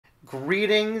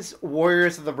Greetings,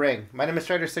 Warriors of the Ring. My name is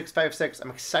Strider656. I'm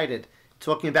excited to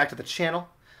welcome you back to the channel.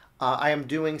 I am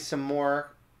doing some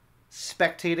more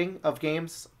spectating of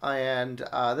games, and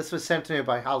this was sent to me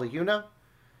by Polijuna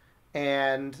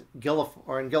and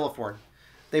Gileforn.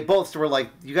 They both were like,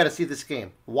 "You got to see this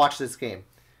game. Watch this game.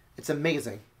 It's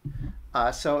amazing."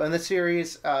 So in this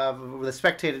series of the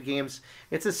spectated games,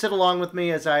 it's a sit along with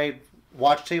me as I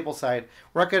watch tableside.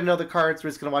 We're not going to know the cards.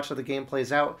 We're just going to watch how the game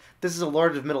plays out. This is a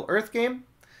Lord of Middle Earth game,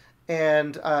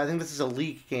 and I think this is a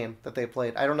League game that they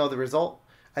played. I don't know the result.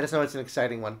 I just know it's an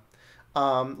exciting one.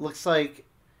 Looks like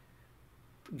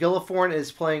Gileforn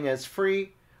is playing as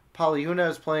Free, Polijuna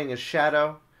is playing as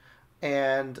Shadow,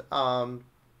 and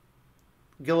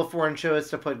Gileforn chose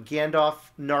to put Gandalf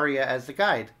Narya as the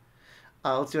guide.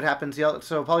 Let's see what happens.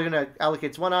 So Polijuna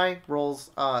allocates one eye,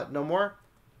 rolls no more.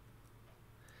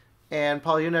 And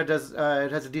Polijuna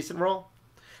has a decent roll.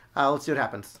 Let's see what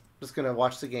happens. Just going to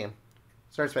watch the game.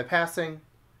 Starts by passing.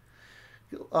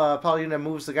 Polijuna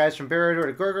moves the guys from Barad-dûr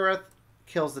to Gorgoroth.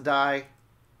 Kills the die.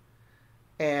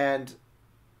 And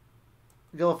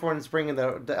Gileforn is bringing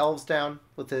the elves down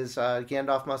with his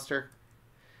Gandalf muster.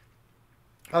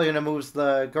 Polijuna moves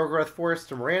the Gorgoroth force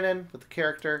to Morannon with the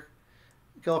character.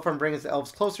 Gileforn brings the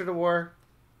elves closer to war.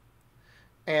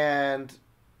 And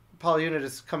Polijuna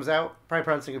just comes out. Probably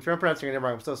pronouncing, if you're not pronouncing your name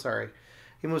wrong, I'm so sorry.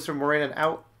 He moves from Morannon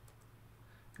out.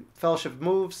 Fellowship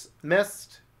moves.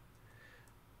 Missed.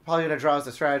 Polijuna draws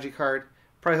a strategy card.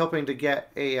 Probably hoping to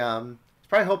get an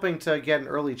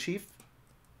early chief.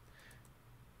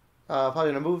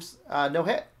 Polijuna moves. No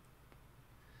hit.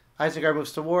 Isengard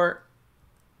moves to war.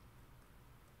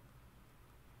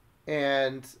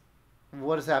 And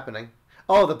what is happening?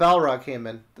 Oh, the Balrog came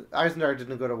in. Isengard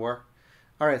didn't go to war.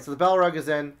 Alright, so the Balrog is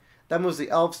in. That moves the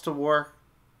elves to war.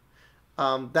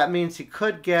 That means he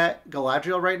could get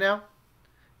Galadriel right now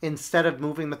instead of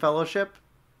moving the Fellowship.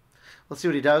 Let's see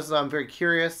what he does. I'm very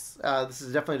curious. This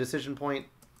is definitely a decision point.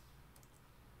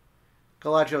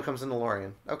 Galadriel comes into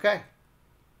Lorien. Okay.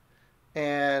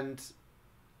 And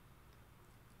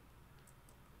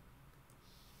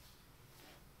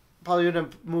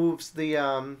Polijuna moves the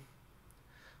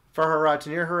Farharad to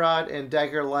Nirharad and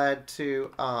Dagger Lad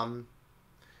to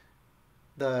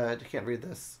I can't read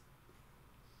this.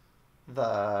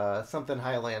 The something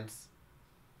Highlands.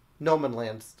 Noman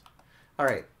Lands.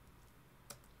 Alright.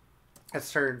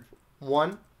 That's turn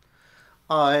 1.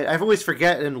 I always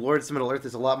forget in Lords of Middle Earth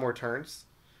there's a lot more turns.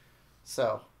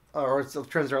 So, or the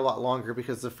turns are a lot longer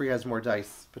because the Free has more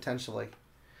dice, potentially.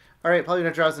 Alright,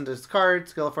 Polijuna draws into his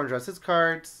cards. Gileforn draws his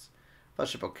cards.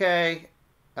 Fellowship okay.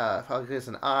 Polijuna gets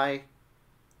an eye.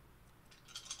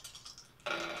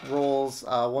 Rolls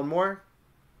one more.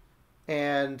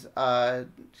 And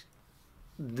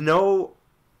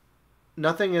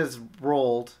nothing is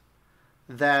rolled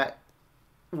that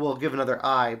will give another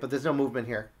eye, but there's no movement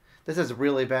here. This is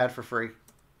really bad for Free.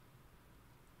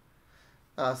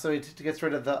 So he gets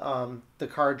rid of the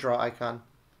card draw icon.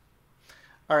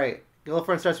 All right,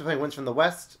 Gileforn starts by playing Winds from the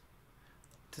West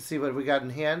to see what we got in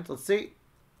hand. Let's see.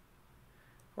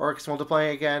 Orcs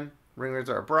multiplying again. Ringers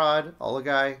are abroad.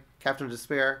 Olagai. Captain of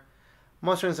Despair.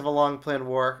 Most rings have a long planned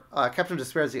war. Captain of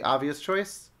Despair is the obvious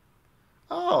choice.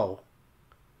 Oh.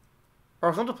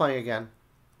 Orcs multiplying again.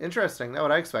 Interesting. Not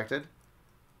what I expected.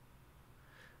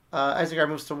 Isengard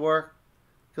moves to war.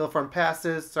 Gileforn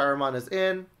passes. Saruman is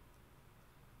in.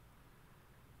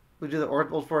 We do the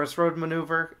Old Forest Road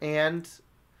maneuver and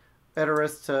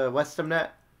Edoras to Westamnet.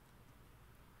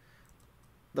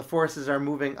 The forces are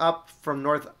moving up from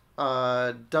North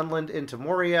Dunland into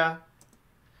Moria.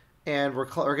 And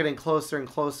we're getting closer and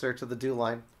closer to the dew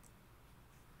line.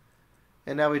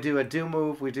 And now we do a dew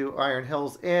move. We do Iron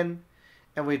Hills in.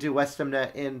 And we do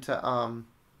Westamnet into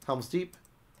Helm's Deep.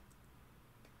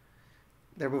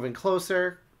 They're moving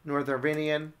closer. Northern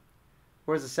Arvanian.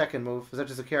 Where's the second move? Is that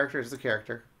just a character? It's a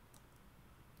character.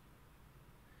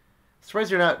 Surprised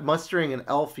you're not mustering an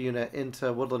elf unit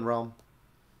into Woodland Realm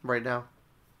right now.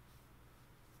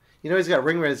 You know he's got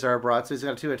Ring Razor abroad, so he's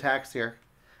got 2 attacks here.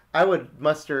 I would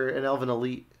muster an Elven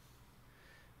Elite,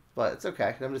 but it's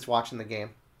okay. I'm just watching the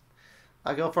game.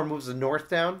 Gileforn moves the north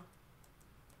down.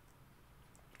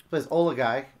 Plays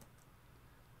Olagai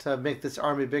to make this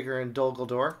army bigger in Dol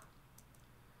Guldur.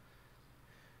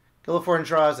 Gileforn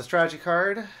draws a strategy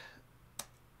card,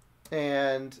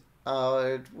 and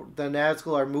the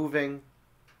Nazgul are moving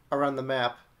around the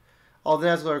map. All the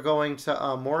Nazgul are going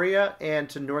to Moria and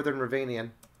to Northern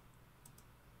Ravanian.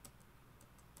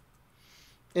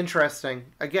 Interesting.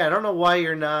 Again, I don't know why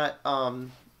you're not...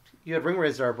 you had Ring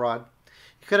Razor abroad.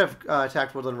 You could have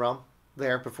attacked Woodland Realm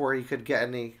there before he could get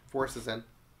any forces in.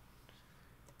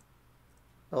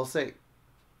 We'll see.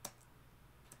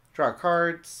 Draw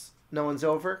cards. No one's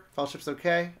over. Fellowship's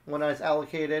okay. One eye's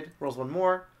allocated. Rolls one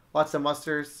more. Lots of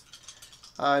musters.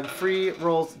 And free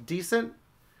rolls decent.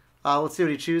 Let's see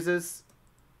what he chooses.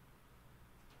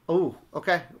 Oh,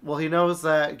 okay. Well, he knows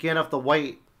that Gandalf the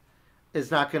White is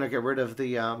not going to get rid of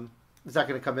the... is not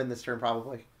going to come in this turn,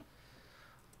 probably.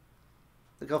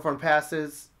 The Gileforn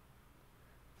passes.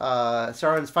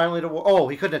 Sauron's finally to war. Oh,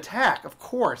 he couldn't attack. Of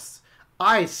course.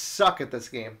 I suck at this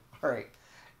game. All right.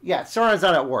 Yeah, Sauron's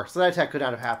not at war, so that attack could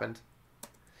not have happened.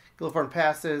 Gileforn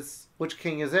passes. Which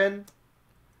king is in?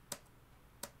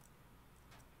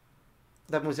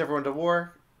 That moves everyone to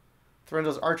war.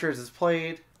 Thranduil's Archers is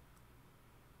played.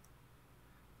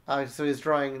 So he's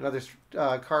drawing another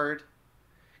card.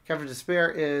 Captain Despair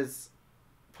is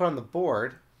put on the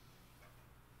board.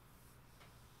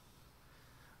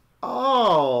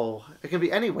 Oh, it can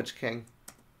be any Witch King.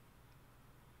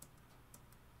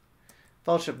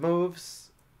 Fellowship moves.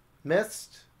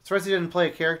 Missed. Surprised he didn't play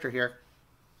a character here.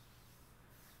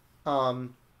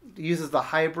 Uses the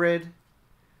hybrid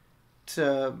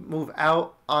to move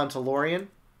out onto Lorien,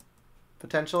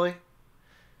 potentially.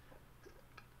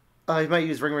 He might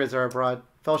use Ringrazor abroad.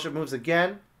 Fellowship moves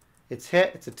again. It's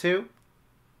hit. It's a 2.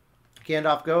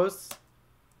 Gandalf goes.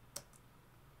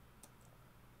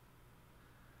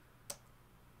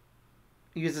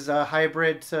 Uses a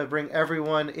hybrid to bring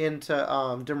everyone into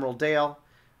Dimral Dale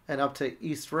and up to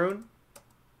East Rune.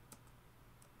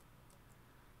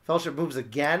 Fellowship moves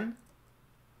again.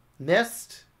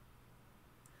 Missed.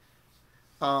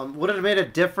 Would it have made a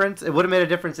difference? It would have made a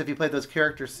difference if you played those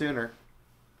characters sooner.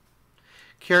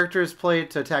 Characters played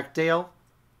to attack Dale.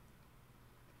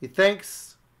 He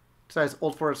thinks. Decides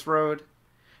Old Forest Road.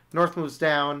 North moves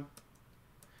down.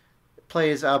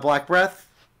 Plays Black Breath.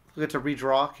 We get to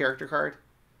redraw character card.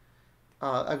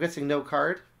 I'm guessing no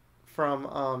card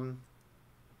from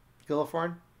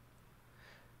Gileforn.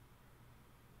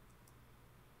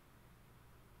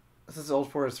 This is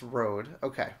Old Forest Road.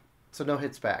 Okay. So no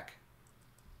hits back.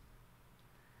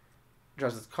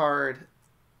 Draws his card.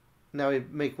 Now we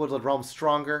make Woodland Realm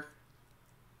stronger.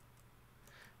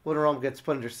 Woodland Realm gets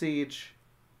put under siege.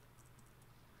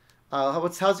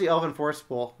 How's the Elven Force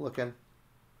Pool looking?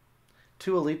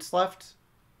 2 elites left.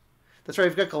 That's right,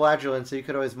 we've got Galadriel, so you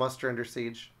could always muster under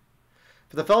siege.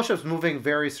 But the Fellowship's moving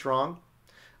very strong.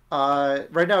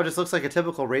 Right now it just looks like a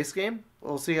typical race game.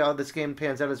 We'll see how this game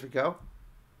pans out as we go.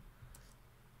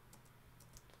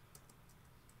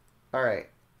 Alright.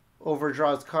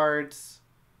 Overdraws cards.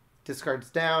 Discards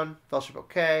down. Fellowship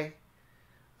okay.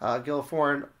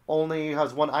 Gileforn only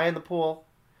has 1 eye in the pool.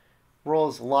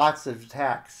 Rolls lots of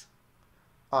attacks.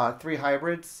 3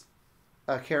 hybrids.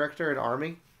 A character, an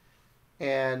army.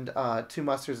 And 2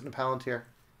 musters and a palantir.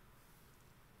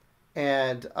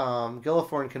 And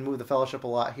Gileforn can move the Fellowship a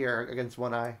lot here against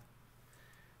 1 eye.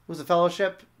 Moves the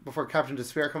Fellowship before Captain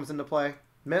Despair comes into play.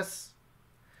 Miss.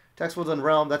 Attacks Woodland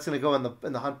Realm. That's going to go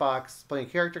in the hunt box. Playing a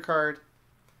character card.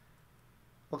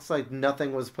 Looks like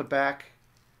nothing was put back.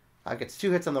 Gets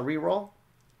 2 hits on the reroll.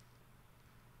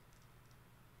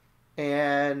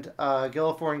 And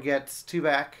Gileforn gets 2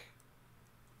 back.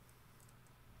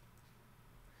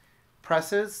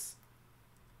 Presses.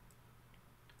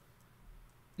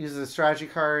 Uses a strategy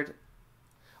card.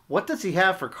 What does he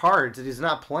have for cards that he's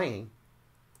not playing?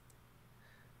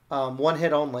 1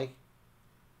 hit only.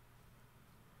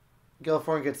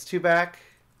 Gileforn gets 2 back.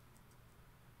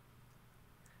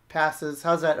 Passes.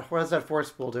 How's that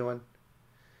Force Pool doing?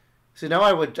 So now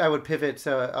I would pivot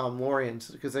to Lorien's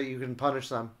because you can punish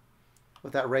them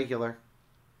with that regular.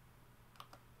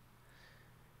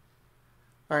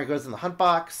 Alright, goes in the hunt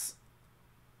box.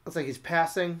 Looks like he's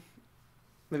passing.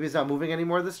 Maybe he's not moving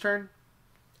anymore this turn.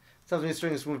 Tells me he's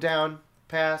doing this move down.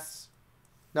 Pass.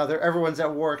 Now everyone's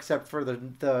at war except for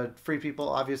the free people,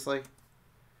 obviously.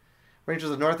 Rangers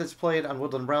of the North is played on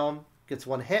Woodland Realm. Gets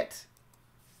 1 hit.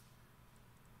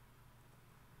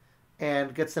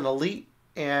 And gets an elite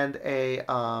and a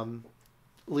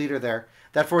leader there.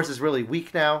 That force is really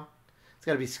weak now. It's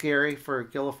got to be scary for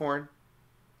Gileforn.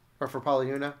 Or for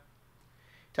Polijuna.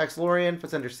 Attacks Lorien,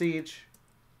 puts under siege.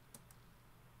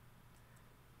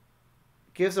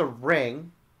 Gives a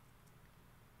ring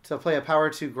to play a power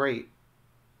 2 great.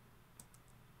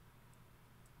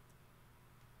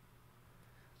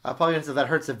 Polijuna said that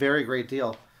hurts a very great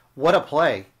deal. What a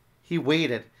play. He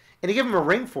waited. And he gave him a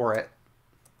ring for it.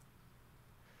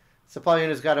 So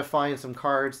Polijuna's got to find some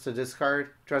cards to discard.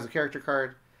 Draws a character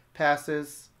card.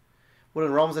 Passes.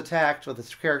 Woodland Realm's attacked with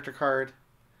his character card.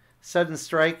 Sudden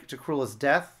Strike to Cruel's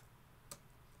Death.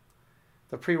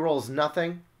 The pre-roll is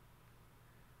nothing.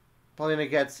 Polijuna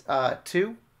gets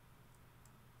 2.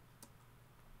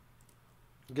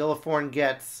 Gileforn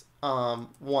gets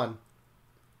 1.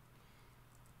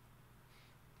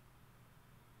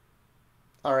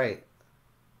 Alright.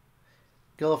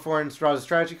 Gileforn draws a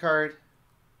strategy card.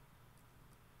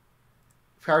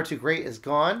 Power Too Great is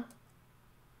gone.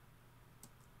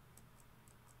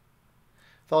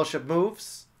 Fellowship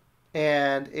moves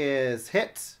and is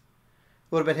hit.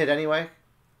 Would have been hit anyway.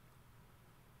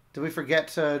 Did we forget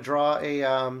to draw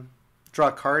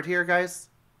a card here, guys?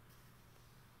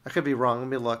 I could be wrong. Let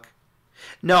me look.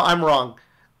 No, I'm wrong.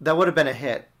 That would have been a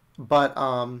hit, but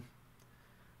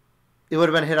it would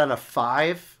have been hit on a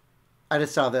 5. I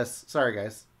just saw this. Sorry,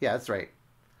 guys. Yeah, that's right.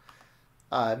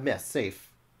 Miss. Safe.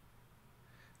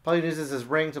 Polijuna uses his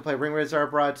ring to play Ring Razor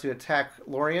Abroad to attack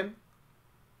Lorien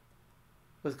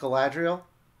with Galadriel.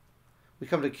 We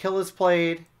come to kill his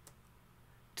played.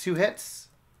 2 hits.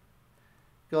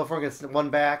 Gileforn gets 1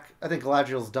 back. I think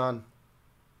Galadriel's done.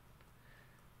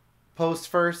 Post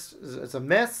first. It's a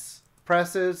miss.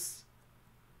 Presses.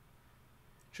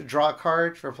 Should draw a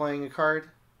card for playing a card.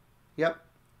 Yep.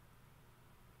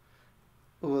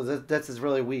 Ooh, that's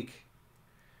really weak.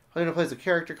 Polijuna plays a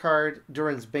character card.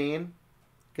 Durin's Bane.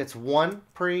 Gets 1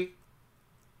 pre.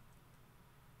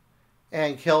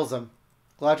 And kills him.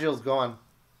 Galadriel's gone.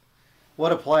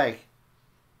 What a play.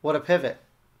 What a pivot.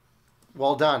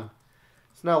 Well done.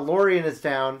 So now Lorien is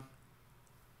down.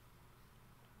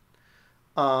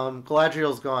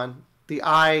 Galadriel's gone. The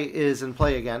eye is in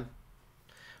play again.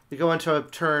 We go into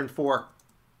turn 4.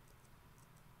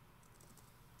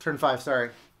 Turn 5,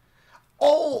 sorry.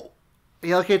 Oh! He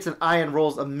allocates an eye and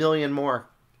rolls 1,000,000 more.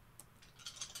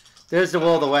 There's the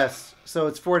Will of the West. So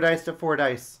it's 4 dice to 4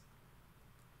 dice.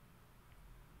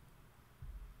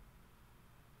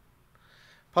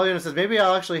 Polijuna says, maybe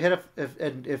I'll actually hit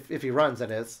if he runs,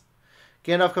 that is.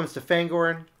 Gandalf comes to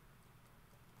Fangorn.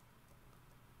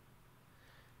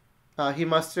 He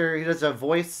does a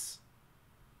voice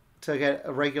to get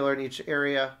a regular in each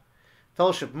area.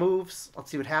 Fellowship moves.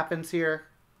 Let's see what happens here.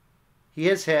 He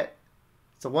is hit.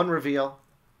 It's a 1 reveal.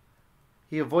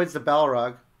 He avoids the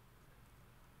Balrog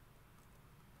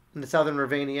in the Southern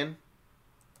Ravanian.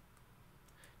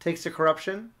 Takes the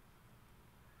Corruption.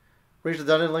 Rage of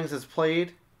the Dunderlings is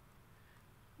played.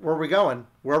 Where are we going?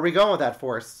 Where are we going with that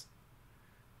force?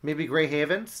 Maybe Grey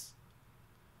Havens?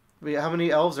 How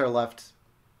many elves are left?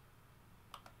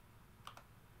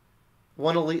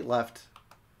 1 elite left.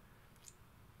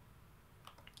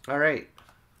 Alright.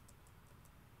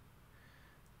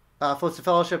 Floats to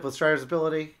Fellowship with Strider's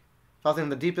ability. Nothing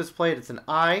the deepest played. It's an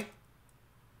eye.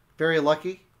 Very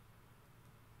lucky.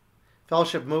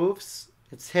 Fellowship moves.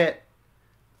 It's hit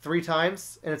 3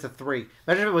 times, and it's a 3.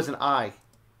 Imagine if it was an eye.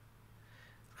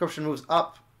 Corruption moves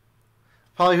up.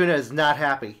 Polijuna is not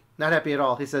happy. Not happy at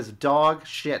all. He says, dog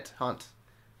shit hunt.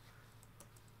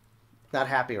 Not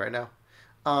happy right now.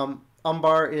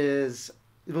 Umbar is...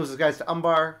 He moves his guys to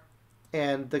Umbar,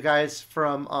 and the guys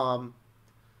from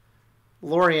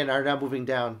Lorien are now moving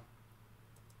down.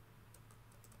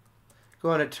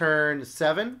 Going to turn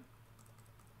 7.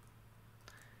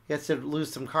 He has to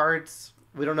lose some cards.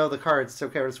 We don't know the cards. It's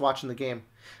okay. We're just watching the game.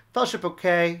 Fellowship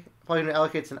okay. Polijuna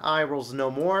allocates an eye. Rolls no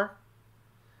more.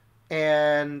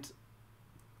 And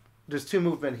there's 2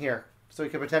 movement here. So he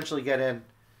could potentially get in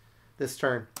this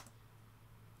turn.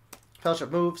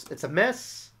 Fellowship moves. It's a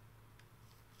miss.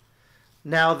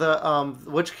 Now the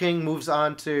Witch King moves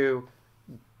on to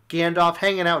Gandalf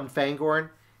hanging out in Fangorn.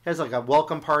 He has like a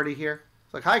welcome party here.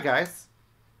 It's like, hi guys.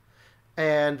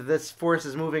 And this force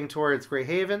is moving towards Grey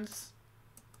Havens.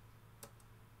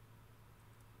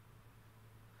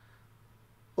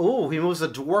 Oh, he moves a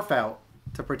dwarf out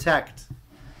to protect.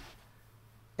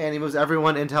 And he moves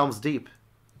everyone into Helm's Deep.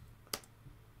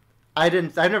 I've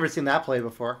never seen that play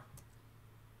before.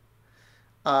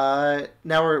 Now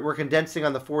we're condensing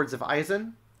on the Fords of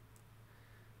Eisen.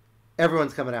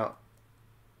 Everyone's coming out.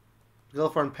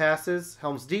 Gileforn passes.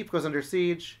 Helm's Deep goes under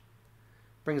siege.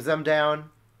 Brings them down.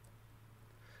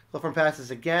 Gileforn passes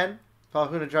again.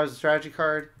 Polijuna draws a strategy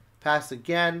card. Pass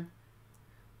again.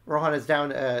 Rohan is down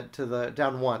to the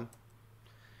down 1.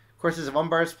 Courses of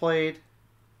Umbar is played.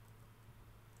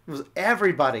 It was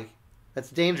everybody. That's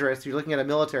dangerous. You're looking at a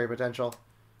military potential.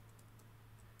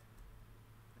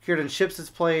 Círdan Ships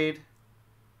is played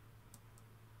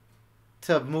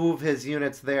to move his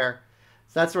units there.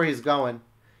 So that's where he's going.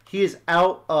 He is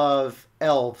out of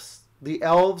elves. The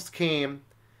elves came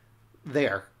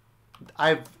there.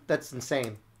 That's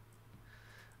insane.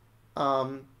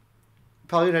 Polijuna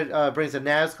brings a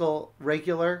Nazgul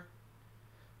regular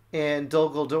in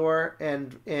Dol Guldur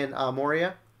and in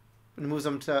Moria, and moves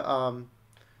them to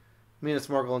Minas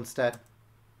Morgul instead.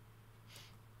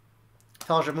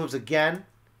 Fellowship moves again.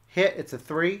 Hit, it's a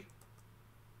 3.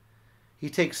 He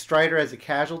takes Strider as a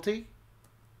casualty.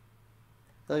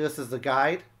 This is the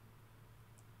guide.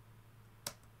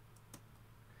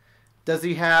 Does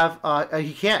he have...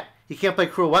 he can't. He can't play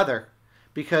Cruel Weather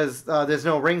because there's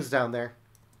no rings down there.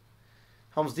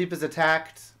 Helm's Deep is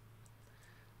attacked.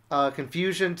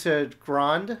 Confusion to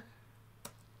Grand.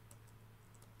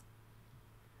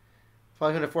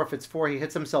 Polijuna forfeits 4. He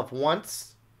hits himself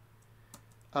once.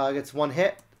 Gets 1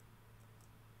 hit.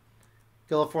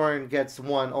 Gileforn gets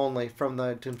 1 only from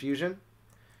the confusion.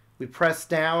 We press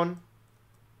down.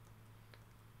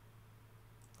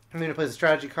 Polijuna plays a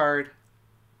strategy card.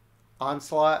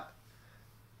 Onslaught.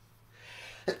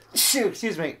 Shoot,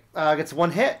 excuse me. Gets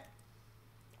 1 hit.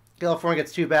 Gileforn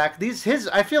gets 2 back.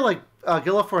 I feel like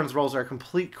Gileforn's rolls are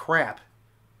complete crap.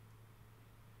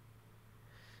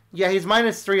 Yeah, he's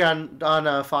 -3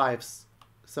 on 5s.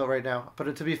 So right now,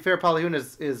 but to be fair,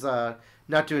 Polijuna is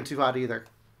not doing too hot either.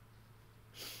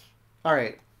 All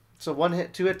right, so 1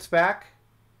 hit, 2 hits back.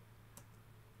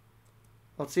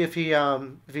 Let's see if he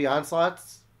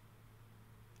onslaughts.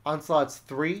 Onslaughts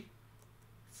 3,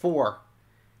 4,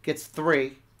 gets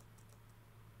 3,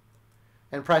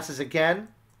 and presses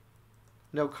again.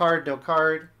 No card, no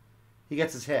card. He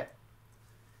gets his hit.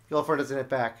 Gileforn doesn't hit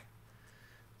back.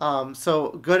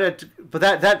 So good at, but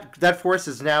that force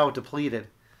is now depleted.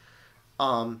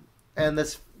 And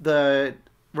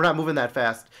we're not moving that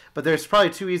fast. But there's probably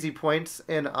 2 easy points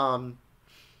in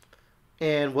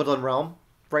Woodland Realm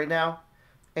right now,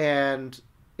 and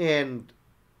in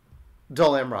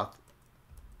Dol Amroth.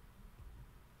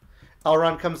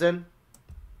 Elrond comes in,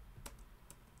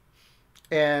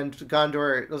 and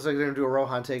Gondor looks like they're going to do a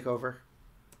Rohan takeover.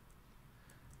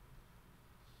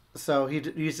 So he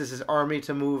uses his army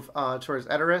to move towards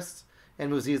Edoras,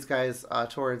 and moves these guys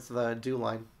towards the Dew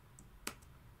Line.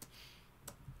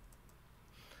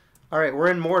 All right,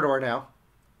 we're in Mordor now.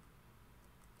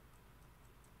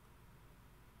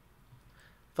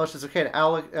 Flush is okay.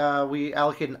 We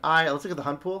allocate an eye. Let's look at the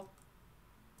hunt pool.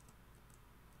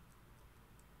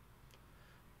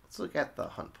 Let's look at the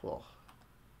hunt pool.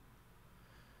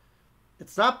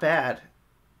 It's not bad.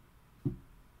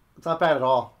 It's not bad at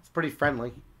all. It's pretty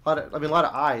friendly. A lot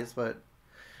of eyes, but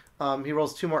he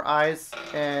rolls 2 more eyes,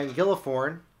 and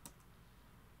Gileforn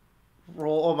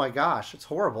roll. Oh my gosh, it's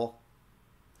horrible.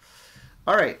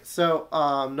 All right, so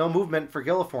no movement for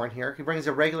Gileforn here. He brings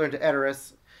a regular into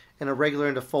Edoras and a regular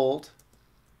into Fold.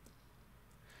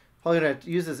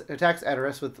 Polijuna attacks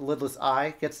Edoras with Lidless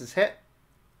Eye, gets his hit,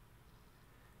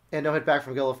 and no hit back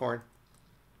from Gileforn.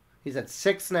 He's at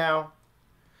 6 now.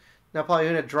 Now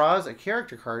Polijuna draws a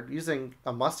character card using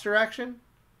a muster action.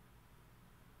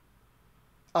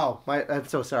 Oh, I'm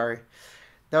so sorry.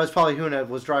 That was Polijuna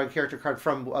was drawing a character card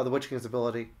from the Witch King's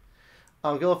ability.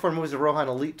 Gileforn moves the Rohan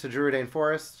Elite to Druidane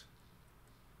Forest.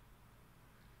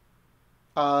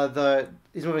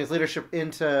 He's moving his leadership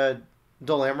into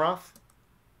Dol Amroth,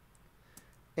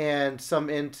 and some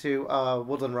into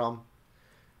Woodland Realm.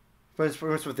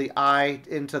 Moves with the eye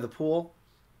into the pool.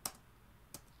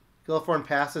 Gileforn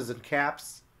passes and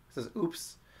caps. Says,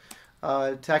 oops.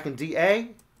 Attacking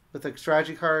DA with a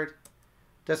strategy card.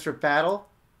 Desperate Battle.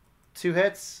 2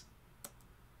 hits.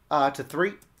 To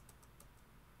 3.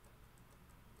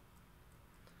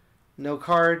 No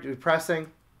card.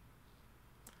 Repressing.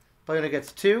 Polijuna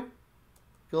gets 2.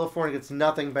 Gileforn gets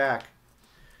nothing back.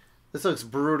 This looks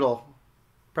brutal.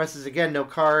 Presses again. No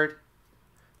card.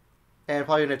 And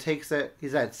Polijuna takes it.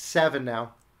 He's at 7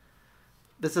 now.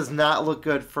 This does not look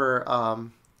good for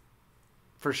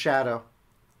Shadow.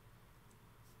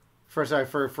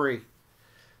 For free.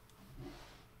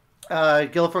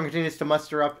 Gileforn continues to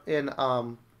muster up in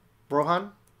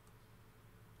Rohan.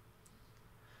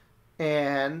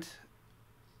 And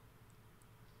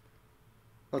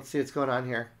let's see what's going on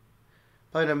here.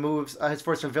 Polijuna moves his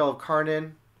force from Vale of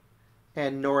Carnan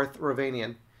and North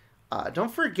Rovanian.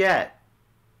 Don't forget,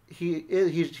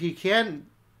 he can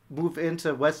move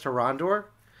into West Harondor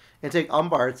and take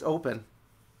Umbar. It's open.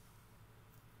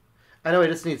 I know he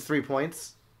just needs 3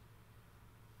 points.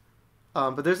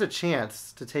 But there's a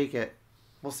chance to take it.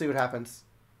 We'll see what happens.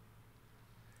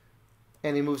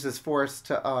 And he moves his force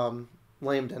to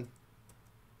Lamden.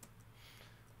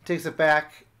 Takes it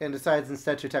back and decides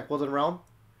instead to attack Woodland Realm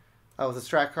with a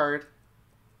strat card.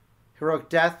 Heroic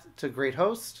Death to Great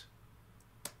Host.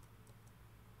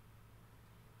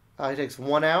 He takes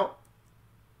 1 out.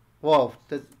 Whoa.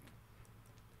 And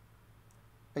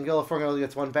Gileforn only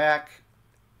gets 1 back.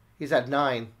 He's at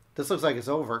 9. This looks like it's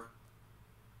over.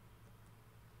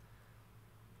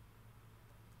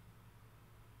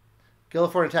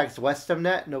 Gileforn attacks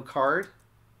Westamnet, no card.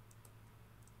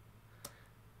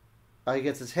 He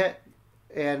gets his hit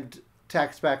and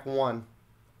attacks back 1.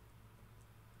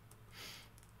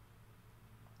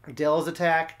 Dale is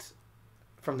attacked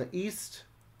from the east.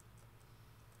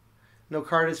 No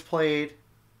card is played.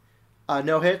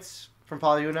 No hits from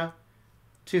Polijuna.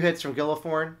 2 hits from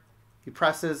Gileforn. He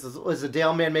presses. Is the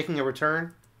Dale man making a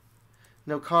return?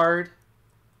 No card.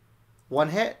 1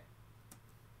 hit.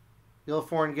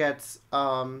 Gileforn gets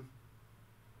 1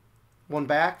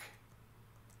 back.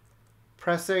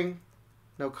 Pressing.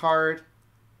 No card.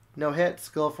 No hits.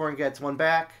 Gileforn gets 1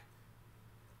 back.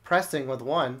 Pressing with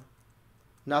 1.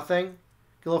 Nothing.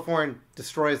 Gileforn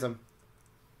destroys him.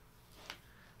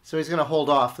 So he's going to hold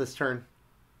off this turn.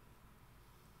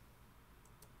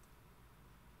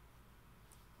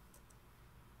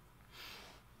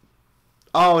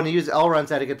 Oh, and he used Elrond's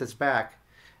to get this back.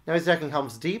 Now he's attacking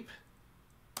Helm's Deep.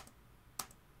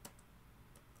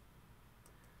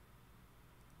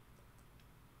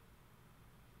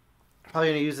 Probably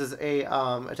going to use a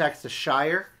attacks the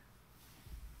Shire.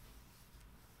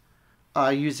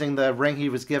 Using the ring he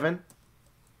was given.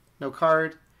 No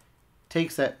card.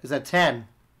 Takes it. Is that 10?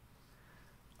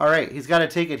 All right, he's got to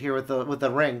take it here with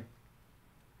the ring.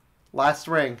 Last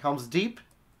ring. Helm's Deep.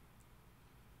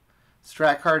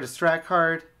 Strat card to strat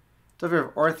card. Delivery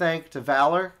of Orthanc to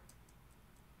Valor.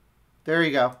 There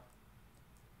you go.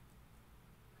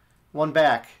 1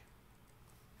 back.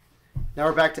 Now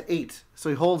we're back to 8. So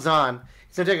he holds on.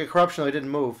 He's going to take a corruption though he didn't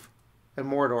move. And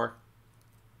Mordor.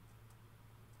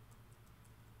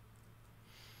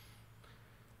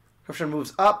 Corruption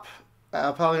moves up.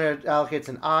 Polijuna allocates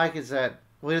an eye because that,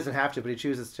 well, he doesn't have to, but he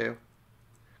chooses to.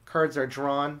 Cards are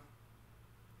drawn.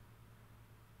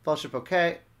 Fellowship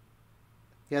okay.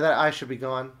 Yeah, that eye should be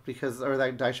gone because, or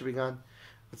that die should be gone.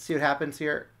 Let's see what happens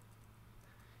here.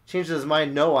 Changes his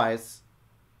mind, no eyes.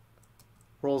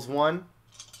 Rolls 1.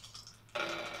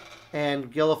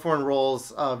 And Gileforn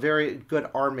rolls a very good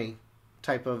army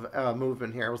type of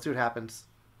movement here. We'll see what happens.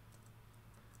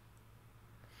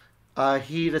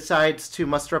 He decides to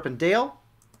muster up in Dale.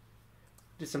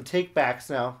 Do some takebacks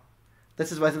now.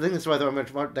 This is why I think this is why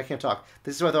I can't talk.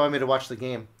 This is why I want me to watch the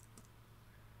game.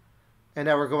 And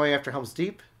now we're going after Helm's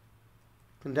Deep.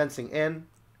 Condensing in.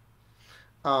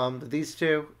 These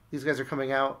guys are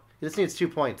coming out. He just needs 2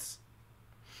 points.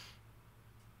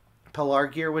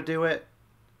 Pelargir would do it.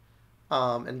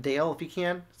 And Dale if he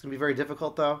can. It's going to be very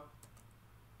difficult though.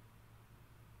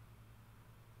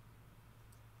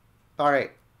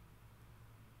 Alright.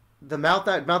 The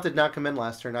mouth did not come in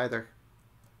last turn either.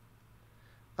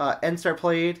 Enstar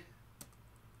played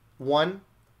 1.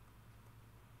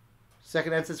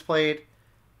 Second Ents is played.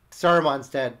 Saruman's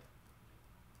dead.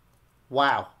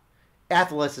 Wow.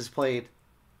 Athelas is played.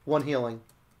 1 healing.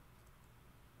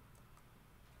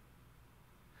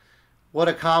 What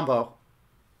a combo.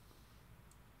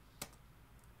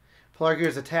 Pelargir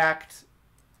is attacked.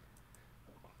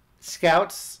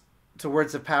 Scouts to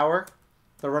Words of Power.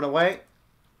 They'll run away.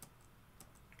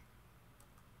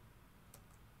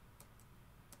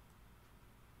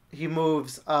 He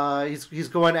moves. He's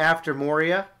going after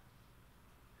Moria.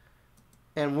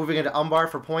 And moving into Umbar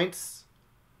for points.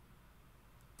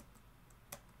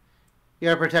 You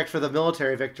gotta protect for the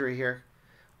military victory here.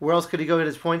 Where else could he go get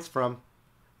his points from?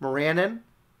 Morannon.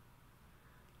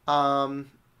 Yeah,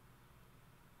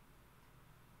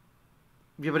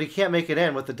 but he can't make it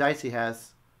in with the dice he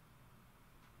has.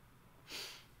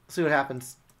 Let's see what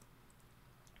happens.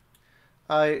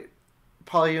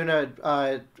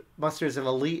 Polijuna musters an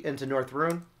elite into North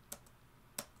Rune.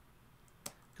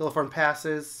 Gileforn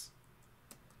passes.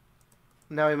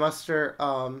 Now we muster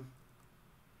a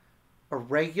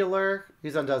regular.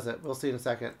 He's undoes it. We'll see in a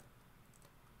second.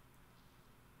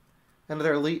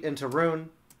 Another elite into Rune.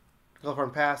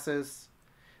 Gileforn passes.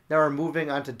 Now we're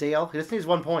moving on to Dale. He just needs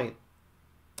 1 point.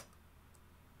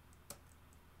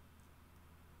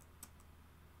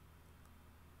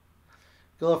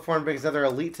 Gileforn brings another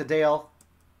elite to Dale.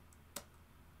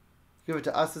 Give it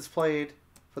to us is played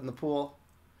from the pool.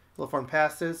 Gileforn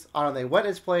passes. On they went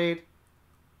is played.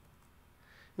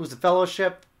 Moves the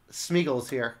Fellowship. Smeagol's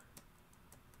here.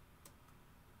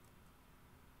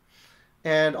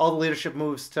 And all the leadership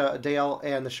moves to Dale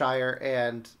and the Shire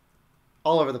and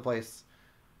all over the place.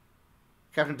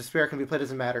 Captain Despair can be played,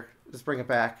 doesn't matter. Just bring it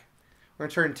back. We're going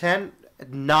to turn 10.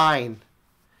 9.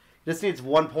 He just needs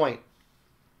 1 point.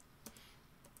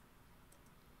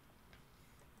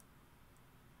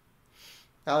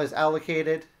 Now he's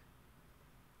allocated.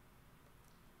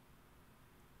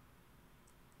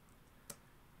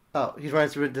 Oh, he's running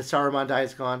through the Saruman die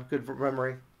is gone. Good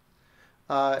memory.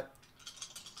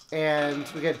 And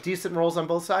we get decent rolls on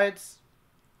both sides.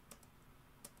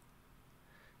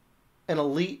 an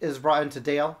elite is brought into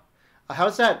Dale.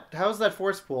 How's that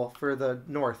force pool for the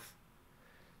north?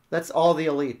 That's all the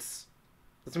elites.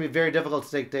 It's going to be very difficult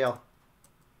to take Dale.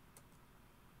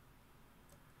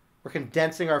 We're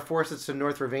condensing our forces to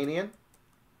North Ravanian.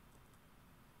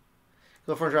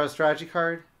 Gileforn draws a strategy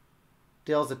card.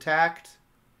 Dale's attacked.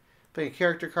 Putting a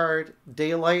character card.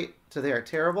 Daylight, so they are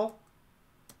terrible.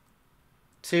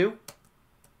 2.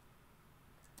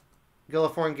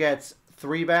 Gileforn gets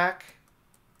 3 back.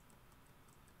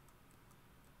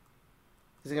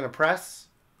 Is he going to press?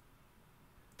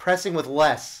 Pressing with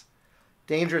less.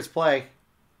 Dangerous play.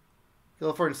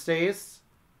 Gileforn stays.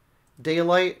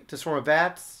 Daylight to swarm of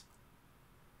bats.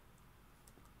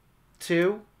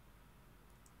 2.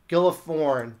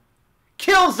 Gileforn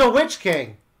kills the Witch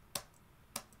King.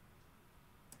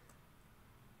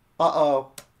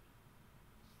 Uh-oh.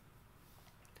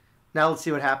 Now let's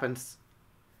see what happens.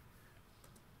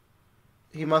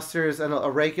 He musters a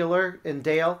regular in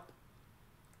Dale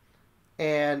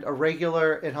and a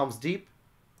regular in Helm's Deep.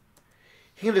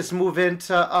 He can just move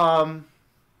into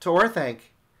to Orthanc.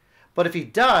 But if he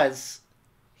does,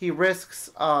 he risks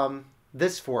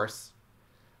this force.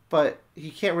 But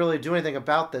he can't really do anything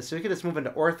about this, so he can just move into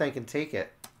Orthanc and take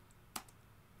it.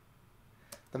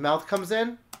 The mouth comes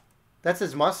in. That's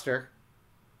his muster.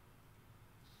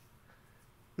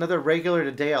 Another regular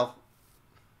to Dale.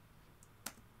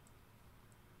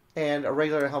 And a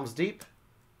regular to Helm's Deep.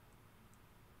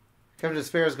 Captain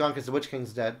Despair is gone because the Witch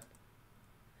King's dead.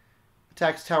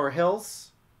 Attacks Tower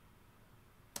Hills.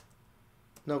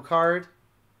 No card.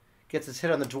 Gets his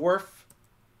hit on the Dwarf.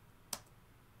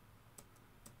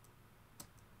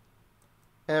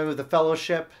 And with the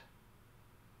Fellowship.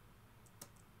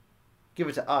 Give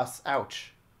it to us.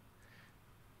 Ouch.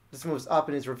 This moves up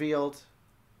and is revealed.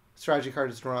 Strategy card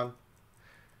is drawn.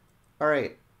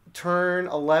 Alright. Turn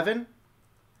 11.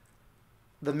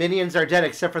 The minions are dead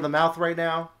except for the mouth right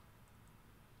now.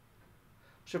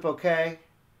 Ship okay.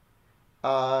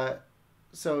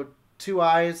 So 2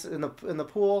 eyes in the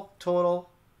pool total.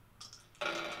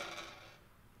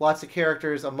 Lots of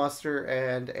characters, a muster,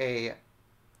 and a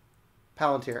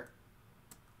Palantir.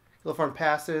 Gileforn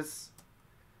passes.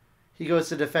 He goes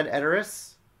to defend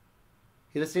Edoras.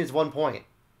 He just needs 1 point.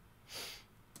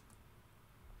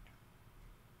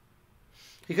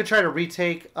 He could try to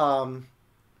retake.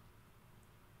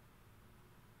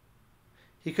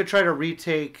 He could try to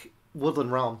retake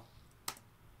Woodland Realm.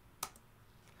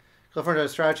 Gileforn does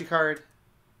a strategy card.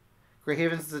 Grey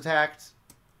Havens is attacked.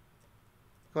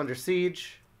 Go under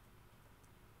siege.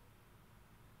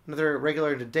 Another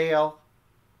regular into Dale.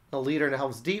 A leader into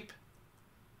Helm's Deep.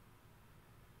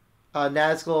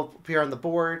 Nazgul will appear on the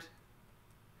board.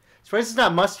 Surprised he's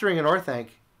not mustering an Orthanc.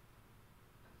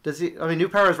 Does he? I mean, New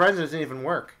Powers Rising doesn't even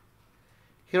work.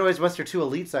 He can always muster 2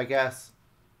 elites, I guess.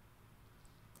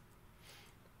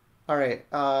 Alright,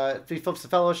 he flips the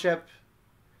Fellowship.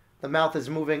 The mouth is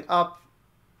moving up.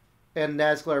 And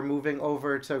Nazgul are moving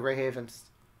over to Grey Havens.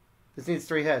 This needs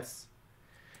 3 hits.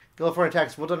 Gileforn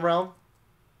attacks Woodland Realm.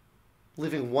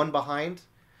 Leaving 1 behind.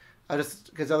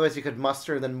 Because otherwise he could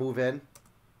muster and then move in.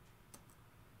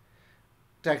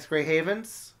 Attacks Grey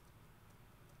Havens.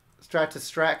 Strat to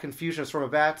strat, Confusion, Swarm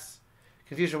of Bats.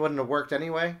 Confusion wouldn't have worked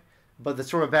anyway. But the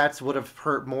Swarm of Bats would have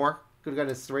hurt more. Could have gotten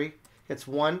his 3. Gets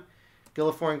 1.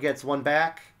 Gileforn gets 1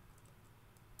 back.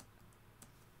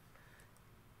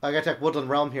 I gotta attack Woodland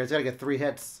Realm here. He's gotta get 3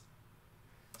 hits.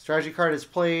 Strategy card is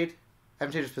played.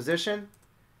 Advantageous position.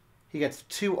 He gets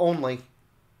 2 only.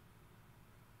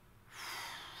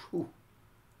 Ooh.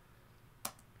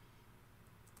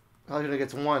 Polijuna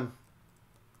gets 1.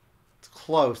 It's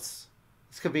close.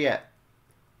 This could be it.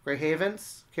 Grey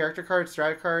Havens. Character card.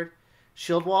 Strat card.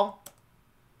 Shield Wall.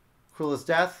 Cruel as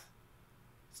Death.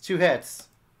 It's 2 hits.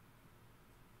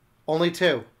 Only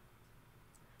 2.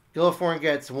 Gileforn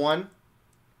gets 1.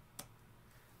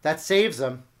 That saves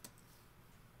him.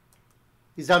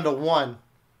 He's down to 1.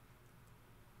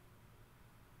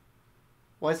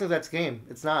 Well, I think that's game.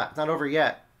 It's not. It's not over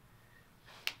yet.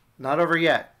 Not over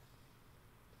yet.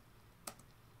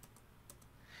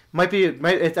 I think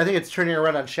it's turning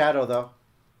around on Shadow, though.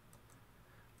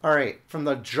 Alright. From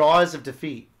the jaws of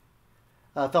defeat.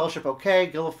 Fellowship okay.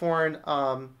 Gileforn,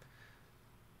 I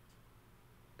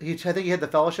think he had the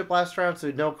Fellowship last round,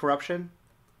 so no corruption.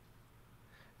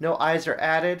 No eyes are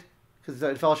added, because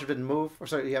the Fellowship didn't move. Or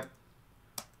sorry, yep.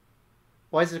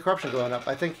 Why is the corruption going up?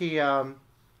 I think he, I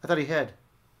thought he hid.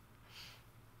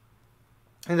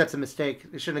 I think that's a mistake.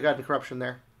 He shouldn't have gotten corruption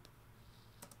there.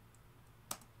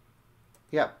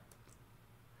 Yep.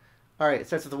 Alright, it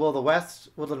starts with the Will of the West,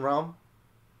 Woodland Realm.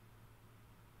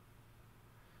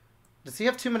 Does he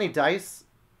have too many dice?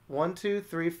 1, 2,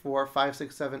 3, 4, 5,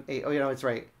 6, 7, 8. Oh, you know, it's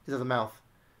right. He's at the mouth.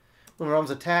 When Realm's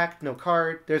attacked, no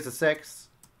card. There's a 6.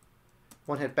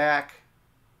 1 hit back.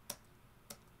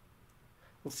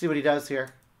 Let's see what he does here.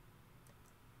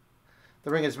 The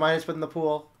ring is minus within the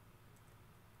pool.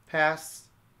 Pass.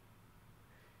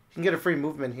 He can get a free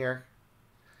movement here.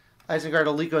 Isengard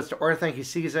Elite goes to Orthanc. He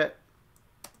sees it.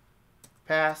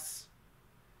 Pass.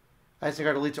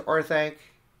 Isengard Elite to Orthanc.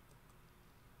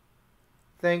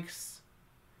 Thinks.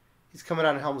 He's coming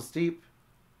out of Helm's Deep.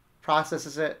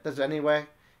 Processes it. Does it anyway.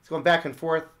 He's going back and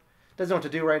forth. Doesn't know what to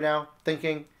do right now.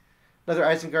 Thinking. Another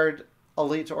Isengard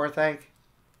Elite to Orthanc.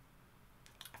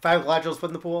 5 Gladriels put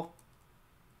in the pool.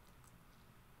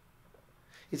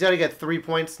 He's got to get 3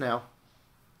 points now.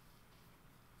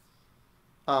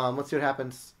 Let's see what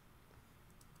happens.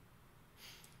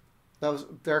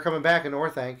 They're coming back in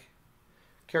Orthanc.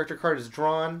 Character card is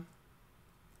drawn.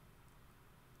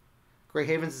 Grey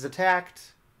Havens is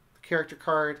attacked. Character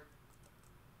card.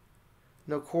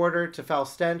 No quarter to Foul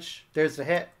Stench. There's the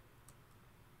hit.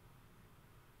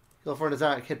 Gileforn does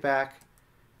not hit back.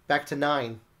 Back to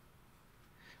 9.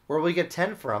 Where will we get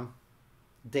 10 from?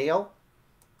 Dale?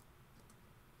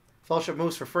 Fellowship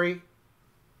moves for free.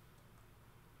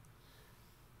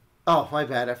 Oh, my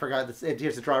bad. I forgot this. It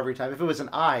has to draw every time. If it was an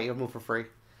I, it would move for free.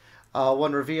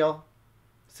 1 reveal.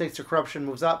 Stakes to Corruption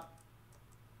moves up.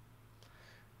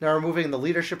 Now we're moving the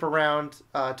leadership around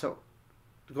to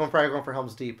probably going for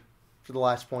Helm's Deep for the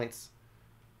last points.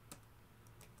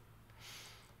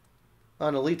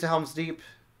 An Elite to Helm's Deep.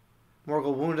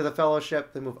 Morgul Wound to the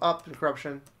Fellowship. They move up in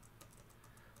Corruption.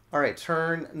 Alright,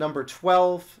 turn number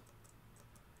 12.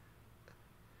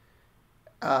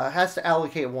 Has to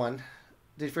allocate 1.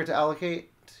 Did he forget to allocate?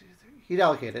 2, 3. He'd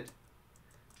allocated.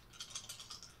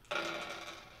 1,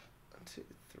 2,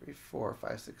 3, 4,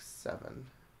 5, 6, 7.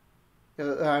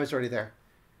 I was already there.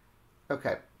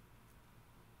 Okay.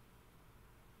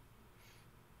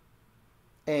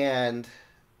 And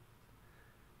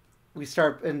we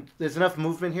start, and there's enough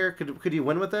movement here. Could you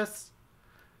win with this?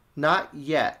 Not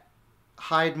yet.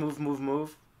 Hide, move, move,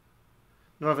 move.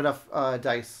 Don't have enough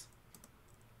dice.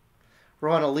 We're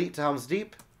on Elite to Helm's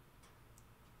Deep.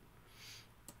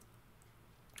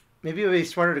 Maybe it would be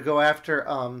smarter to go after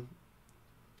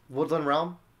Woodland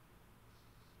Realm.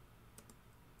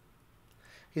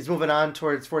 He's moving on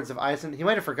towards Fords of Eisen. He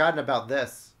might have forgotten about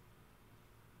this.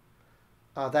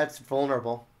 That's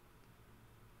vulnerable.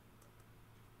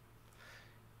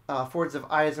 Fords of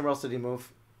Eisen, where else did he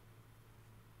move?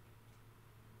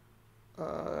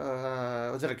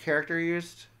 Was it a character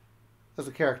used? It was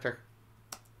a character.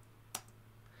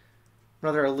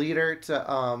 Another leader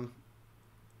to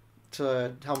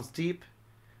Helm's Deep.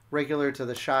 Regular to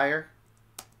the Shire.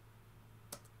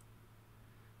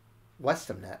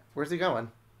 Westamnet. Where's he going?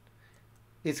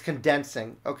 He's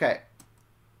condensing. Okay.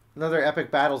 Another epic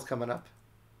battle's coming up.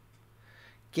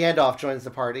 Gandalf joins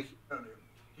the party.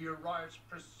 He arrives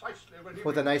precisely when he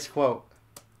with a nice quote.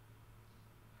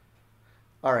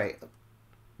 Alright.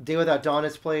 Day Without Dawn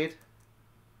is played.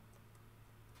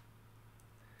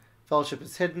 Fellowship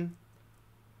is hidden.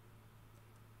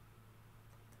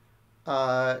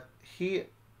 He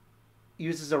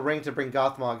uses a ring to bring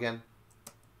Gothmog in.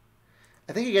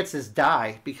 I think he gets his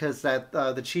die because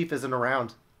the chief isn't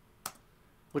around,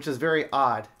 which is very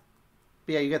odd.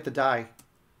 But yeah, you get the die.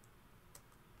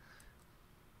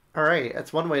 All right,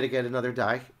 that's one way to get another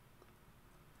die.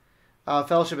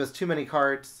 Fellowship has too many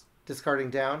cards. Discarding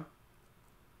down.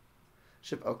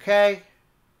 Ship okay.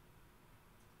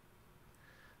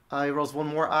 He rolls one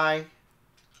more eye.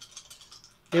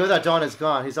 Day Without Dawn is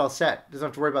gone. He's all set. Doesn't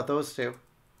have to worry about those two.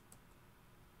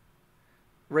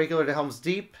 Regular to Helm's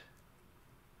Deep.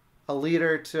 A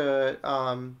leader to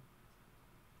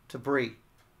Bree.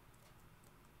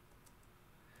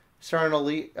 Starn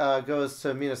Elite goes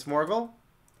to Minas Morgul.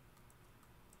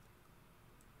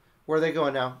 Where are they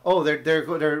going now? Oh,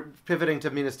 they're pivoting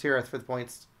to Minas Tirith for the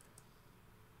points.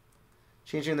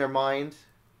 Changing their mind.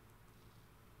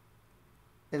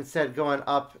 Instead, going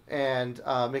up and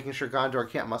making sure Gondor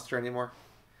can't muster anymore.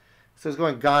 So he's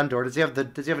going Gondor. Does he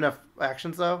have enough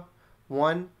actions though?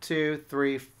 1, 2,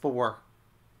 3, 4.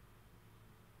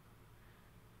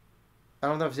 I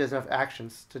don't know if he has enough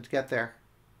actions to get there.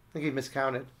 I think he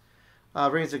miscounted.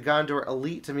 Brings the Gondor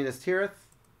Elite to Minas Tirith.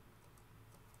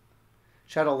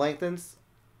 Shadow lengthens.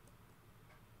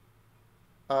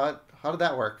 How did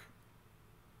that work?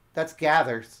 That's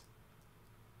gathers.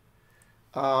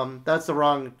 That's the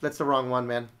wrong one,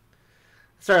 man.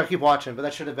 Sorry, I'll keep watching, but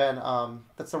that should have been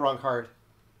that's the wrong card.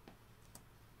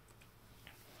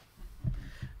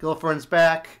 Gileforn's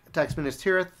back, attacks Minas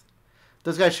Tirith.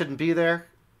 Those guys shouldn't be there.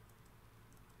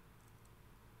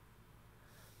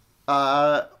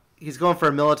 He's going for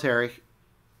a military.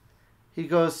 He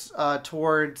goes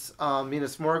towards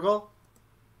Minas Morgul.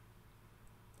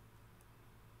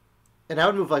 And I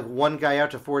would move like one guy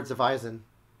out to Fort Zavisen,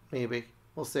 maybe.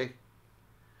 We'll see.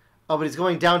 Oh, but he's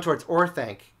going down towards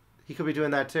Orthanc. He could be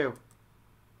doing that too.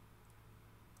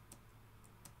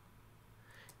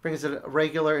 Brings a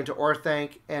regular into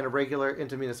Orthanc and a regular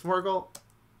into Minas Morgul.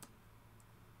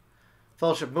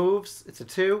 Fellowship moves. It's a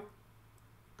 2.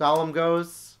 Gollum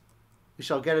goes. We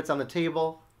shall get it's on the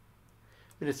table.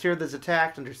 Minas Tirith is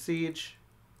attacked under siege.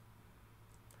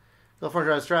 Gileforn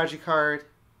draws a strategy card.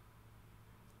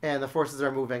 And the forces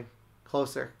are moving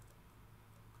closer.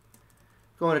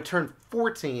 Going to turn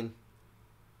 14.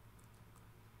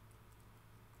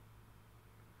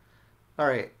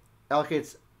 Alright.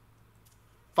 Allocates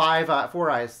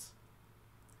 4 eyes.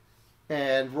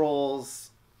 And rolls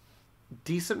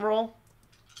decent roll.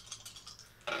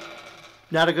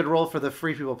 Not a good roll for the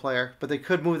Free People player, but they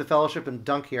could move the Fellowship and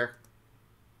dunk here.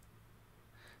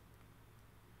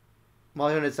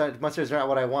 Monsters are not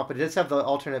what I want, but he does have the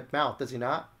alternate mouth, does he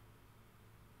not?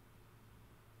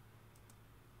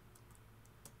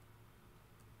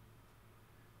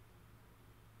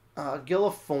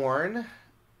 Gileforn.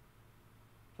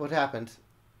 What happened?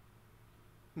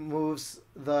 Moves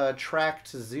the track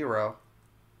to 0.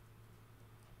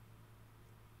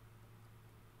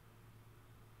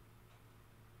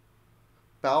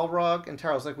 Balrog and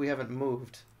Taros, like we haven't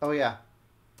moved. Oh, yeah.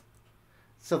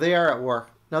 So they are at war.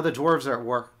 Now the dwarves are at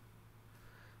war.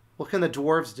 What can the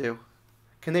dwarves do?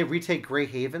 Can they retake Grey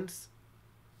Havens?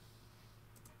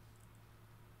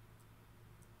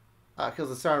 Kills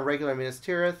the star on regular Minas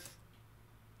Tirith.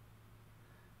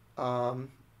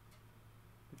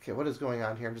 Okay, what is going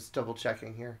on here? I'm just double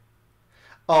checking here.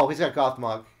 Oh, he's got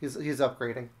Gothmog. He's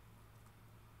upgrading.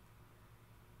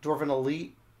 Dwarven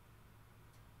Elite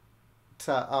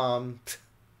to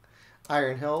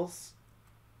Iron Hills.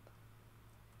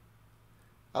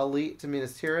 Elite to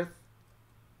Minas Tirith.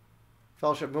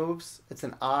 Fellowship moves. It's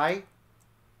an I.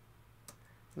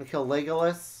 Gonna kill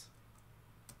Legolas.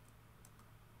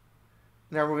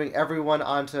 Now we're moving everyone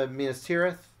onto Minas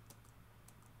Tirith.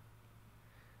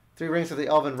 3 rings of the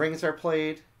Elven Rings are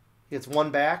played. He gets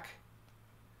 1 back.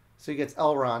 So he gets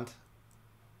Elrond.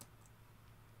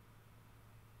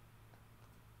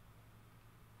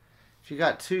 If you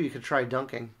got 2, you could try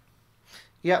dunking.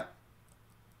 Yep.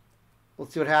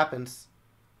 Let's see what happens.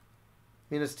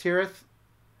 Minas Tirith.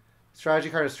 Strategy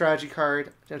card, a strategy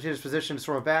card. Change his position to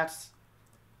Storm of Bats.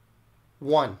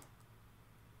 1.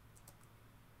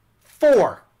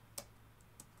 4.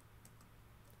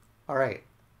 Alright.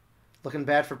 Looking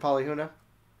bad for Polijuna.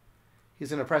 He's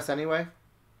going to press anyway.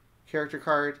 Character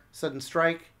card. Sudden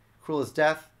Strike. Cruel as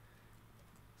Death.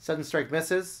 Sudden Strike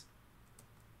misses.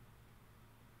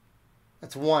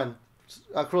 That's 1.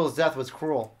 Cruel as Death was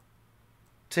cruel.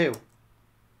 2.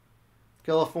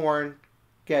 Gileforn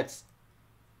gets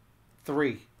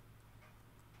 3.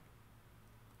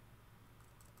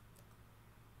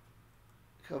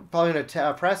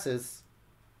 Polijuna presses.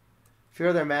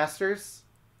 Fear their masters.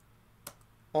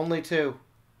 Only 2.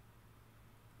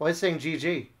 Why is he saying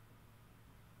GG?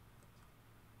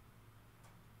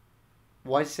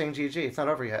 Why is he saying GG? It's not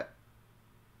over yet.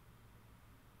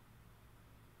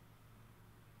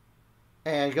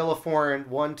 And Gileforn,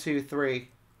 1, 2, 3.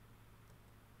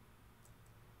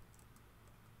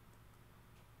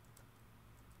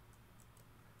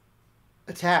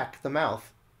 Attack the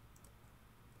mouth.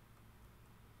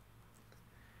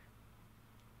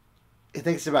 It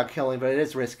thinks about killing, but it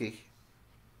is risky.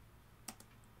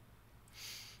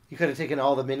 You could have taken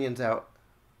all the minions out.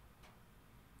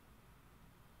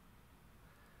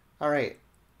 Alright.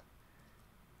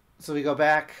 So we go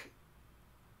back.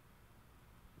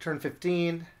 Turn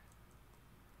 15.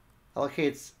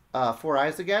 Allocates 4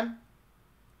 eyes again.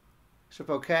 Ship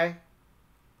okay.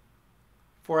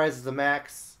 4 eyes is the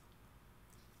max.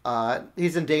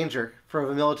 He's in danger for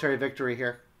a military victory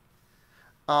here.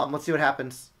 Let's see what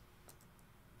happens.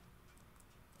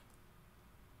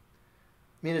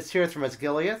 Minas Tirith from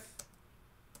Osgiliath.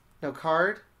 No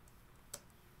card.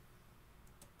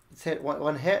 It's hit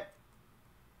one hit.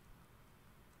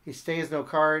 He stays, no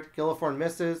card. Gileforn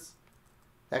misses.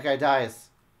 That guy dies.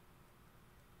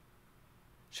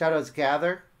 Shadows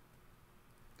Gather.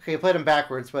 Okay, you played him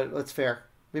backwards, but that's fair.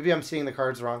 Maybe I'm seeing the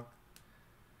cards wrong.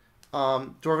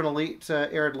 Dwarven Elite to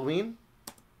Ered Luin.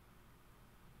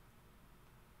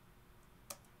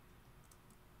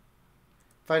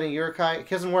 Fighting Uruk-hai. It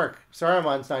doesn't work.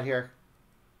 Saruman's not here.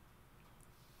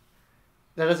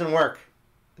 That doesn't work.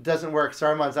 It doesn't work.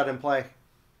 Saruman's not in play.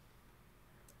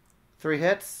 3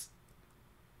 hits.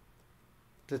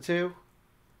 To 2.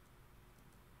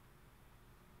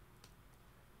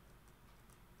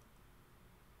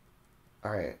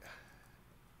 Alright.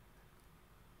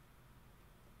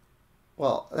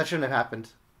 Well, that shouldn't have happened.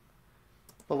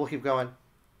 But we'll keep going.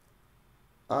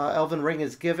 Elven Ring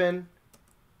is given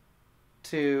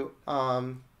to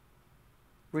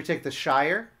retake the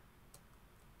Shire.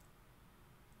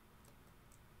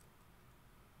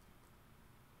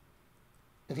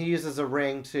 And he uses a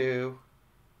ring to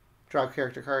draw a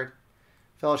character card.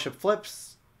 Fellowship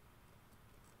flips.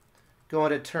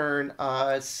 Going to turn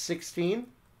 16.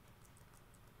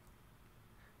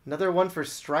 Another one for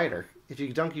Strider. If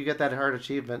you dunk, you get that hard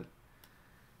achievement.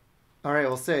 Alright,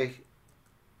 we'll see.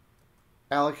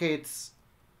 Allocates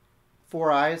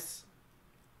 4 eyes.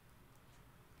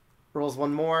 Rolls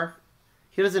one more.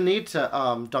 He doesn't need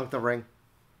to dunk the ring.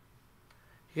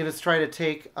 He can just try to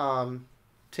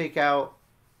take out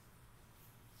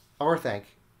Orthanc.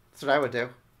 That's what I would do.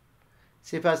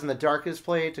 See if As in the Dark is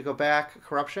played to go back.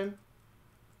 Corruption.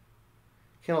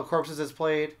 Kindle Corpses is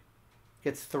played.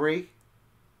 Gets 3.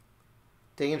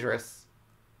 Dangerous.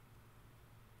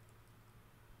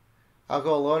 I'll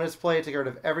Go Alone is played to get rid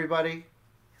of everybody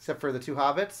except for the 2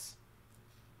 hobbits.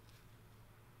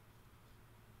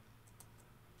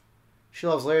 She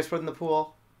Loves Lair is put in the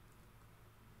pool.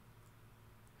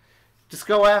 Just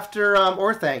go after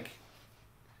Orthanc.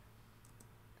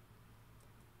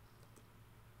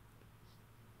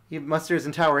 He musters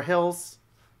in Tower Hills.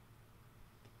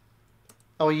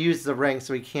 Oh, he used the ring,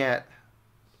 so he can't.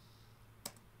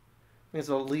 He's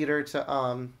a leader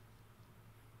to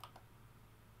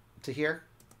here.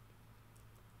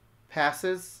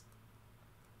 Passes.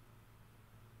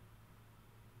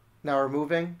 Now we're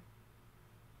moving.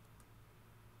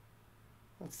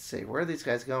 Let's see, where are these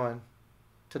guys going?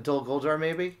 To Dol Guldur,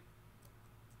 maybe?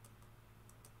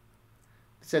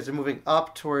 It says they're moving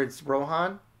up towards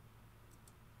Rohan.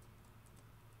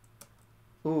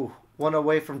 Ooh, one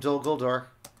away from Dol Guldur.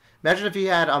 Imagine if he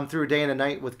had Through a Day and a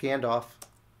Night with Gandalf.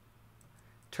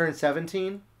 Turn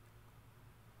 17.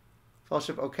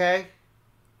 Fellowship, okay.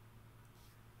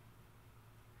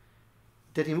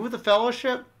 Did he move the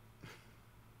Fellowship?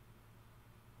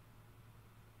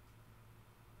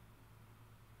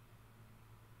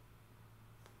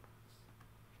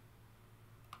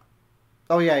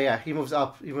 Oh, yeah. He moves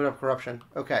up. He moved up Corruption.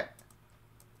 Okay.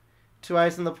 2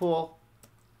 eyes in the pool.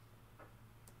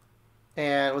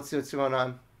 And let's see what's going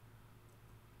on.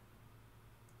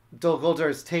 Dol Guldur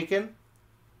is taken.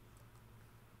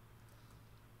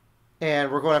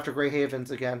 And we're going after Grey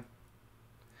Havens again.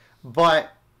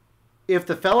 But if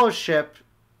the Fellowship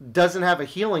doesn't have a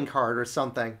healing card or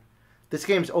something, this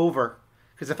game's over.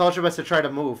 Because the Fellowship has to try to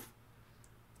move.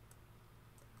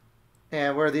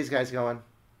 And where are these guys going?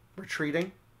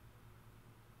 Retreating.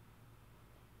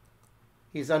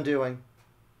 He's undoing.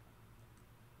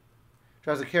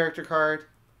 Draws a character card.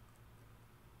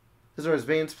 This is where his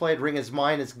Veins played. Ring is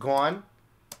Mine is gone.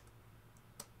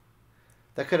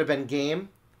 That could have been game.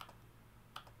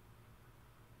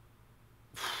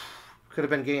 Could have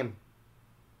been game.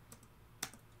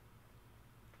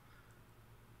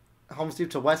 Helm's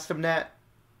Deep to west of net.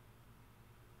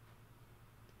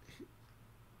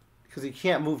 Because he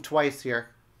can't move twice here.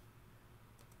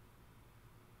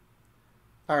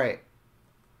 Alright.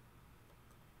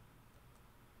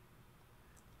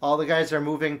 All the guys are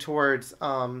moving towards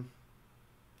Rohan.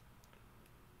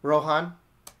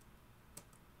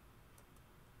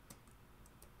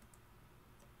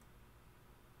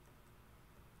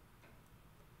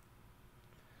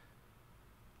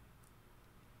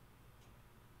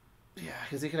 Yeah,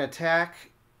 because he can attack.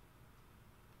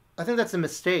 I think that's a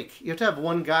mistake. You have to have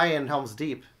one guy in Helm's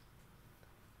Deep.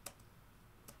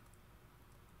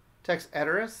 Attacks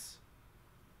Edoras.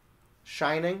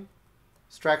 Shining.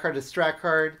 Strat card to strat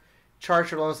card.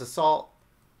 Charge Relentless Assault.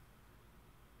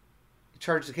 He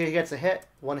charges. He gets a hit.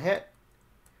 1 hit.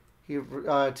 He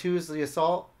 2s the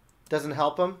assault. Doesn't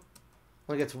help him.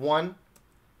 Only gets 1.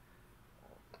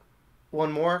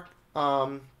 1 more.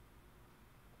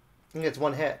 He gets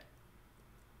 1 hit.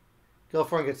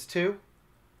 Gileforn gets 2.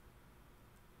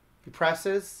 He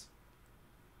presses.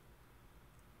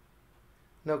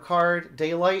 No card.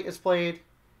 Daylight is played.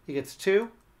 He gets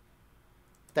 2.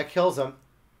 That kills him.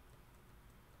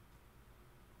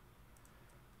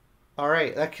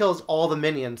 Alright, that kills all the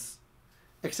minions.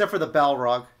 Except for the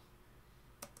Balrog.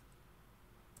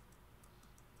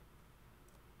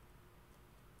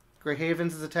 Grey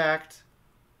Havens is attacked.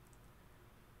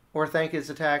 Orthanc is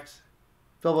attacked.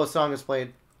 Bilbo's Song is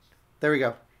played. There we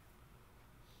go.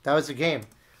 That was the game.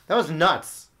 That was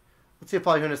nuts. Let's see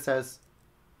what Polijuna says.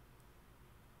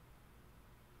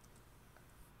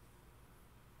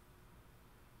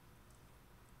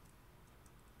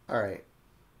 Alright.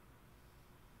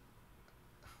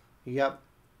 Yep. All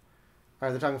right,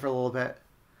 they're talking for a little bit.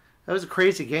 That was a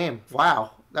crazy game.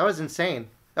 Wow, that was insane.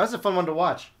 That was a fun one to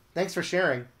watch. Thanks for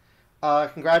sharing.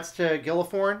 Congrats to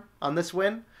Gileforn on this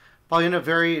win. Polijuna,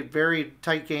 very, very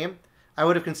tight game. I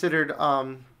would have considered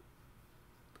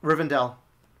Rivendell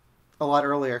a lot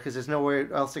earlier because there's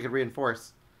nowhere else they could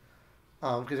reinforce.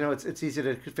 Because it's easy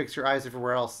to fix your eyes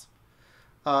everywhere else.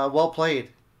 Well played.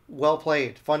 Well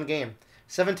played. Fun game.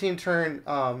 17-turn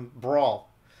brawl.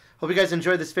 Hope you guys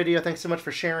enjoyed this video. Thanks so much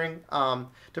for sharing. Don't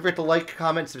forget to like,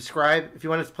 comment, subscribe. If you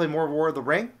want to play more War of the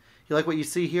Ring, you like what you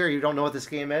see here, you don't know what this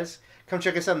game is, come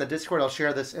check us out in the Discord. I'll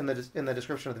share this in the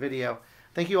description of the video.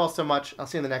 Thank you all so much. I'll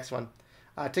see you in the next one.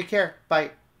 Take care.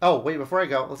 Bye. Oh, wait, before I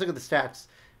go, let's look at the stats.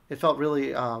 It felt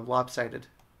really lopsided.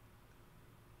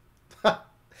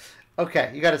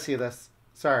 Okay, you got to see this.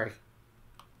 Sorry.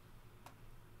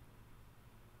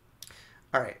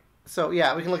 All right. So,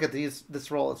 yeah, we can look at these. This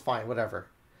roll is fine. Whatever.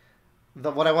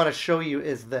 What I want to show you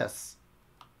is this.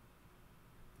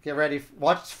 Get ready.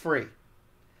 Watch. It's free.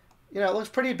 You know, it looks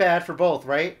pretty bad for both,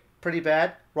 right? Pretty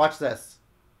bad. Watch this.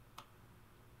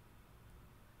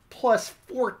 Plus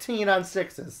 14 on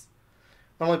sixes.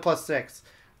 Only plus 6.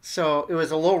 So it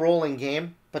was a low rolling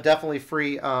game, but definitely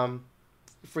free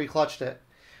clutched it.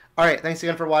 All right. Thanks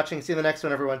again for watching. See you in the next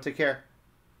one, everyone. Take care.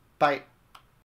 Bye.